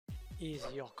is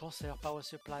your Corsair power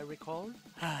supply recall.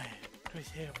 Hi, Chris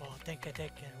here for Tech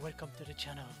and welcome to the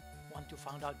channel. Want to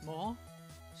find out more?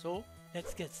 So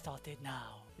let's get started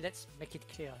now. Let's make it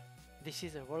clear. This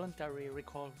is a voluntary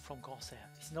recall from Corsair.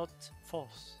 It's not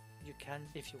forced. You can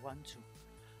if you want to.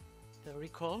 The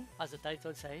recall, as the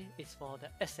title says, is for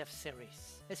the SF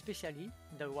series, especially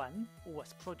the one who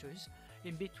was produced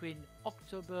in between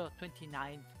October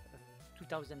 29,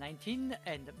 2019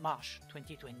 and March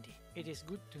 2020. It is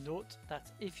good to note that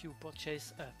if you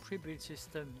purchase a pre-built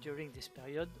system during this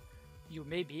period, you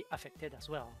may be affected as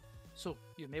well. So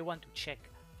you may want to check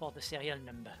for the serial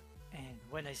number. And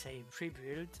when I say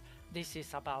pre-built, this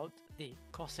is about the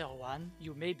Corsair one.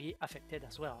 You may be affected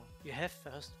as well. You have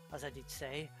first, as I did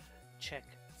say, check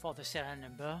for the serial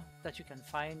number that you can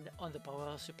find on the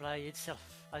power supply itself.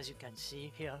 As you can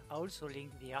see here, I also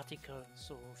linked the article,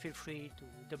 so feel free to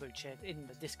double check in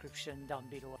the description down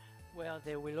below, where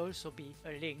there will also be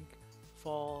a link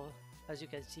for, as you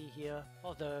can see here,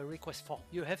 for the request form.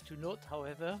 You have to note,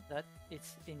 however, that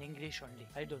it's in English only.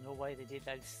 I don't know why they did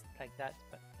that like that,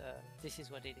 but this is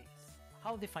what it is.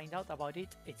 How they find out about it,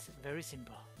 it's very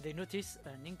simple. They notice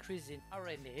an increase in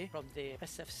RMA from the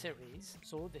SF series,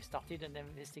 so they started an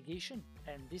investigation,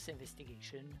 and this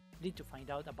investigation led to find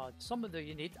out about some of the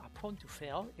units are prone to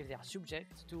fail if they are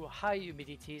subject to high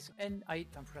humidities and high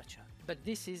temperature. But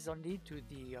this is only to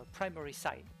the primary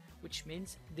side, which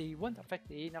means they won't affect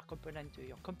the inner component to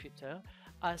your computer,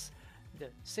 as the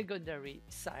secondary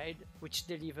side, which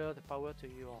delivers the power to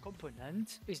your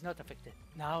component, is not affected.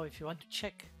 Now, if you want to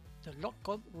check the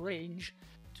lockout range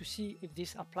to see if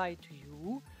this applies to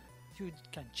you, you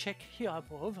can check here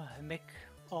above and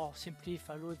or simply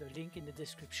follow the link in the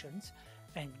descriptions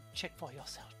and check for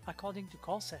yourself. According to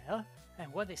Corsair,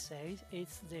 and what they say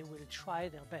is they will try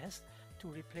their best to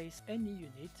replace any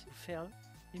unit who fell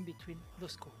in between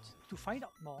those codes. To find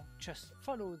out more, just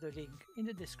follow the link in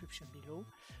the description below.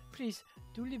 Please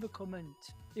do leave a comment.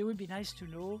 It would be nice to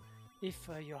know if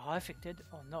you are affected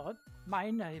or not.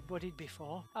 Mine, I bought it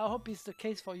before. I hope it's the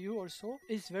case for you also.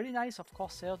 It's very nice of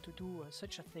Corsair to do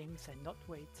such a things and not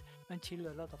wait until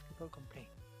a lot of people complain.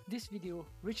 This video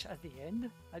reached at the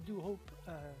end. I do hope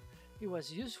it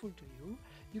was useful to you.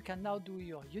 You can now do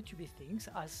your YouTube things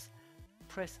as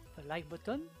press the like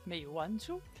button, may you want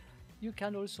to. You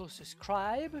can also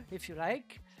subscribe if you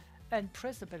like, and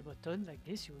press the bell button like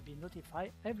this. You will be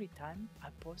notified every time I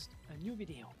post a new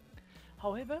video.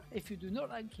 However, if you do not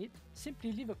like it,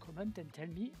 simply leave a comment and tell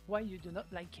me why you do not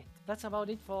like it. That's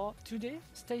about it for today.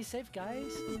 Stay safe,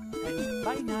 guys, and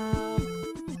bye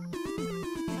now!